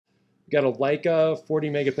got a Leica 40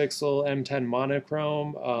 megapixel M10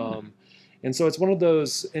 monochrome, and so it's one of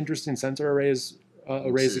those interesting sensor arrays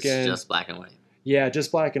It's again. just black and white. Yeah,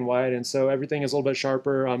 just black and white, and so everything is a little bit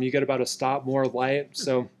sharper. You get about a stop more light.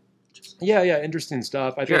 So yeah, interesting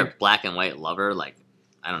stuff. I If you're think a black and white lover, like,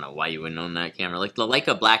 I don't know why you wouldn't own that camera. Like the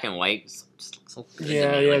Leica black and white just looks so good.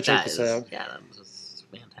 Yeah, to me. yeah, Like, check this out. yeah, that was just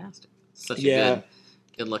fantastic. Such a Yeah.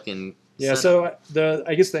 good looking. Yeah, setup. so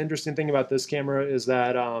I guess the interesting thing about this camera is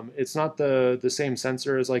that it's not the same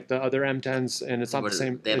sensor as like the other M10s, and it's not What the is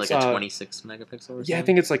same. it? They have It's like a 26 megapixel or something? yeah, I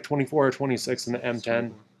think it's like 24 or 26 in the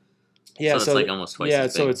M10. Yeah, So it's like almost twice yeah,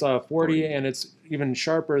 as so big. it's 40, and it's even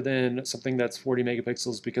sharper than something that's 40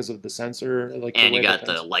 megapixels because of the sensor, like And the you way got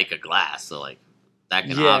that the Leica glass, so like that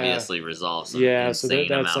can Yeah. obviously resolve some yeah, so insane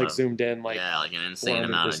that's amount like of zoomed in like yeah, like an insane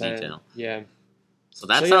amount of 400%. detail. Yeah. So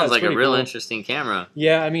that So, yeah, sounds it's like a pretty real cool. interesting camera.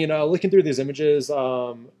 Yeah, I mean, looking through these images,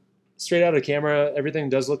 straight out of camera, everything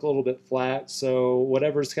does look a little bit flat. So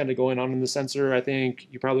whatever's kind of going on in the sensor, I think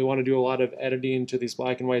you probably want to do a lot of editing to these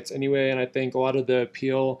black and whites anyway. And I think a lot of the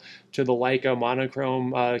appeal to the Leica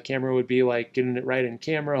monochrome camera would be like getting it right in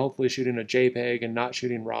camera, hopefully shooting a JPEG and not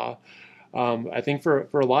shooting RAW. I think for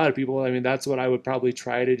a lot of people, I mean, that's what I would probably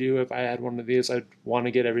try to do if I had one of these. I'd want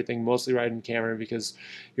to get everything mostly right in camera because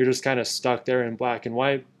you're just kind of stuck there in black and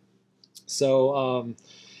white. So,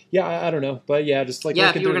 yeah, I don't know. But yeah, just like Yeah,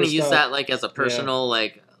 if looking you were through gonna the use stuff. that like as a personal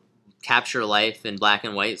like capture life in black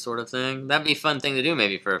and white sort of thing, that'd be a fun thing to do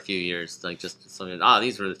maybe for a few years. Like just so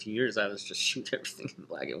these were the few years I was just shoot everything in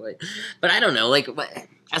black and white. But I don't know, like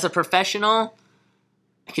as a professional,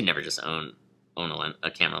 I could never just own a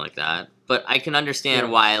camera like that. But I can understand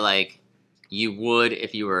Yeah. why like you would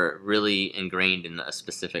if you were really ingrained in a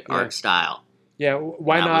specific Yeah. art style. Yeah,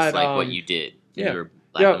 why that not? was like what you did. Yeah. You were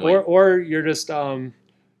black Yeah, and white. or you're just a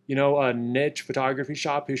niche photography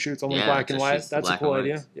shop who shoots only Yeah, black and just white. shoots the That's a black cool and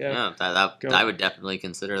idea. whites. Yeah. Go. I would definitely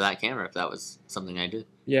consider that camera if that was something I did.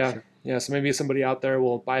 Yeah. Sure. Yeah. So maybe somebody out there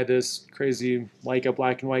will buy this crazy Leica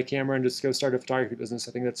black and white camera and just go start a photography business.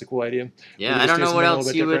 I think that's a cool idea. Yeah, Maybe I just don't do know what something a little else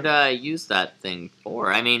bit you would different. use that thing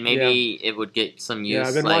for. I mean, maybe it would get some use Yeah,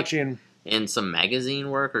 I've been like watching. in some magazine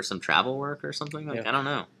work or some travel work or something. Like Yeah. I don't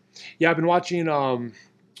know. Yeah, I've been watching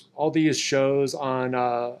all these shows on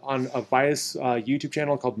a Vice YouTube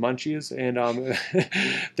channel called Munchies, and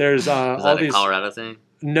there's Is all that a these. Colorado thing?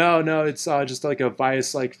 No, it's just like a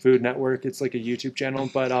Vice like food network. It's like a YouTube channel,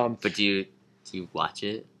 but But do you watch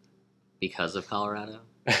it because of Colorado?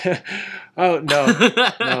 oh no,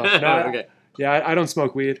 no, Okay. yeah, I don't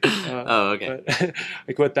smoke weed. Oh, okay. But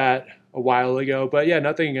I quit that a while ago. But yeah,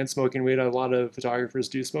 nothing against smoking weed. A lot of photographers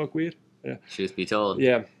do smoke weed. Yeah. Truth be told.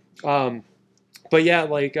 Yeah. But yeah,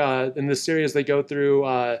 like in this series, they go through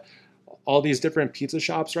all these different pizza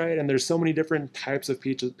shops, right? And there's so many different types of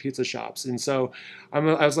pizza shops. And so I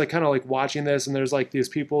was like kind of like watching this, and there's like these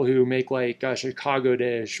people who make like a Chicago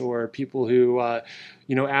dish, or people who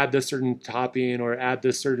add this certain topping or add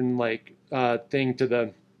this certain like thing to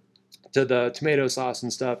the tomato sauce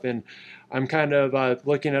and stuff. And I'm kind of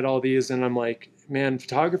looking at all these, and I'm like, man,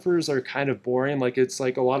 photographers are kind of boring. Like it's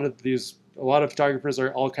like a lot of photographers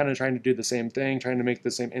are all kind of trying to do the same thing, trying to make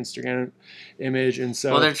the same Instagram image. And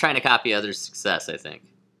so, Well, they're trying to copy others' success, I think.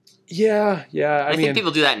 yeah. I mean, think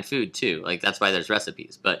people do that in food too. Like that's why there's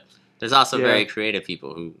recipes. But there's also Yeah. very creative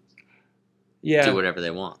people who yeah, do whatever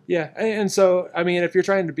they want. yeah. And so, I mean, if you're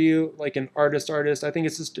trying to be like an artist, I think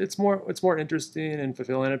it's more interesting and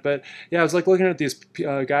fulfilling it. But yeah, I was like looking at these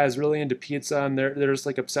guys really into pizza, and they're just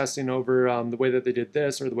like obsessing over the way that they did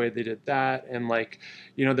this or the way they did that, and like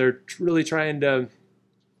they're really trying to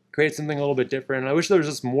create something a little bit different. I wish there was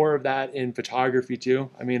just more of that in photography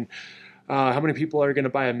too. I mean, how many people are going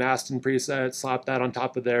to buy a Maston preset, slap that on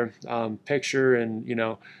top of their picture, and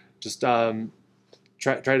just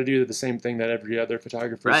try to do the same thing that every other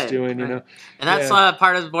photographer is doing, And that's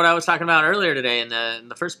part of what I was talking about earlier today in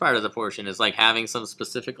the first part of the portion is like having some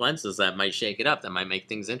specific lenses that might shake it up, that might make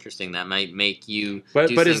things interesting, that might make you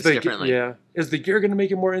do things differently. Is the gear going to make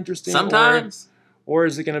it more interesting? Sometimes. Or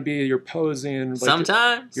is it going to be your posing? Like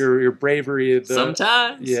Sometimes. Your bravery?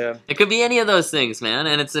 Sometimes. Yeah. It could be any of those things, man.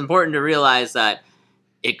 And it's important to realize that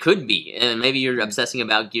it could be. And maybe you're obsessing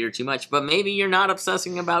about gear too much, but maybe you're not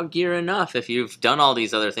obsessing about gear enough. If you've done all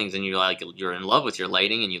these other things and you're in love with your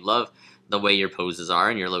lighting and you love the way your poses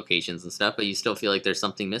are and your locations and stuff, but you still feel like there's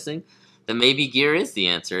something missing, then maybe gear is the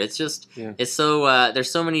answer. It's just, it's so,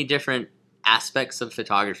 there's so many different aspects of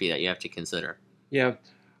photography that you have to consider. Yeah.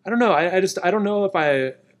 I don't know. I don't know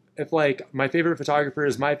if like my favorite photographer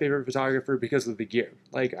is my favorite photographer because of the gear.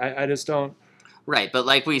 Like I just don't. Right, but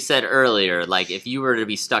like we said earlier, like if you were to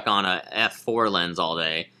be stuck on a f4 lens all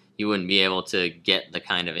day, you wouldn't be able to get the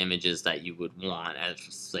kind of images that you would want as,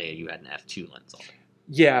 say, you had an f2 lens on.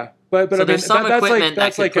 Yeah, but so I mean, there's some equipment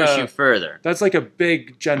that could push you further. That's like a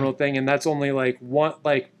big general thing, and that's only like one.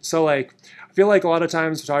 Like so, like I feel like a lot of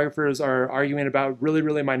times photographers are arguing about really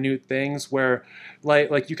minute things where,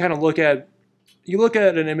 like you kind of look at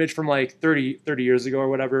an image from like 30 years ago or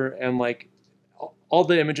whatever, and like all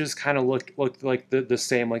the images kind of look like the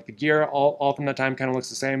same. Like the gear all from that time kind of looks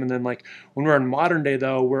the same. And then like when we're in modern day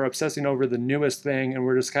though, we're obsessing over the newest thing, and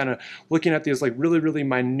we're just kind of looking at these like really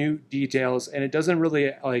minute details, and it doesn't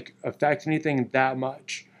really like affect anything that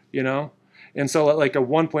much, you know? And so like a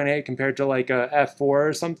 1.8 compared to like a f4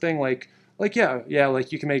 or something, like yeah,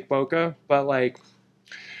 like you can make bokeh, but like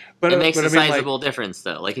it makes a sizable difference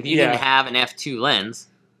though. Like if you didn't have an f2 lens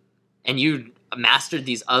and you mastered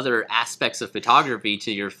these other aspects of photography to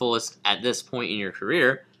your fullest at this point in your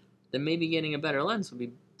career, then maybe getting a better lens would be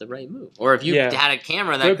the right move. Or if you had a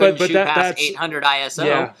camera that couldn't shoot past 800 ISO,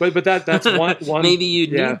 yeah, but that's one maybe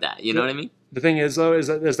you'd need that. You know what I mean? The thing is though,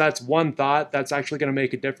 is that's one thought that's actually going to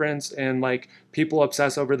make a difference, and like people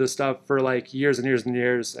obsess over this stuff for like years and years and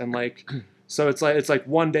years, and like so it's like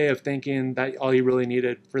one day of thinking that all you really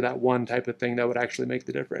needed for that one type of thing that would actually make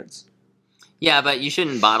the difference. Yeah, but you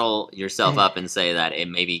shouldn't bottle yourself up and say that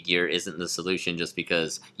maybe gear isn't the solution just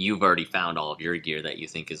because you've already found all of your gear that you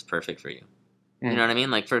think is perfect for you. You know what I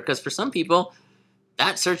mean? Like because for some people,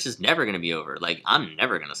 that search is never going to be over. Like I'm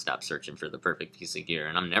never going to stop searching for the perfect piece of gear,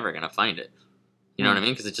 and I'm never going to find it. You know what I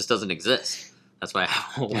mean? Because it just doesn't exist. That's why I have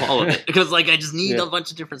a whole wall of it. Because like I just need a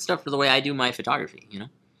bunch of different stuff for the way I do my photography. You know?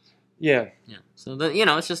 Yeah. So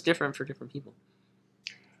it's just different for different people.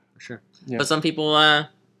 For sure. Yeah. But some people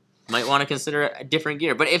might want to consider a different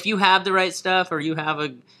gear. But if you have the right stuff, or you have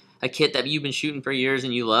a kit that you've been shooting for years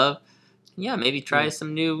and you love, maybe try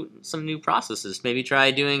some new processes. Maybe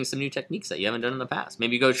try doing some new techniques that you haven't done in the past.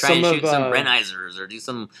 Maybe go try and shoot some Brennizers, or do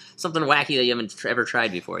something wacky that you haven't ever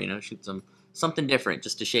tried before. You know, shoot something different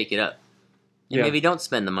just to shake it up. And maybe don't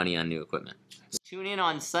spend the money on new equipment. Tune in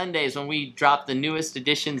on Sundays when we drop the newest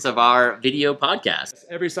editions of our video podcast.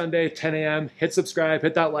 Every Sunday, 10 a.m. Hit subscribe,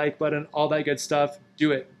 hit that like button, all that good stuff.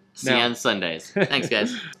 Do it. See you on Sundays. Thanks,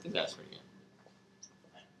 guys. I think that's pretty good.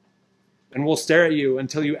 And we'll stare at you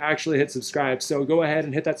until you actually hit subscribe. So go ahead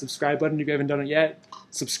and hit that subscribe button if you haven't done it yet.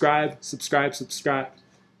 Subscribe.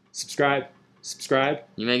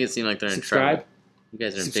 You make it seem like they're in trouble. You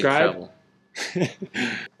guys are in big trouble.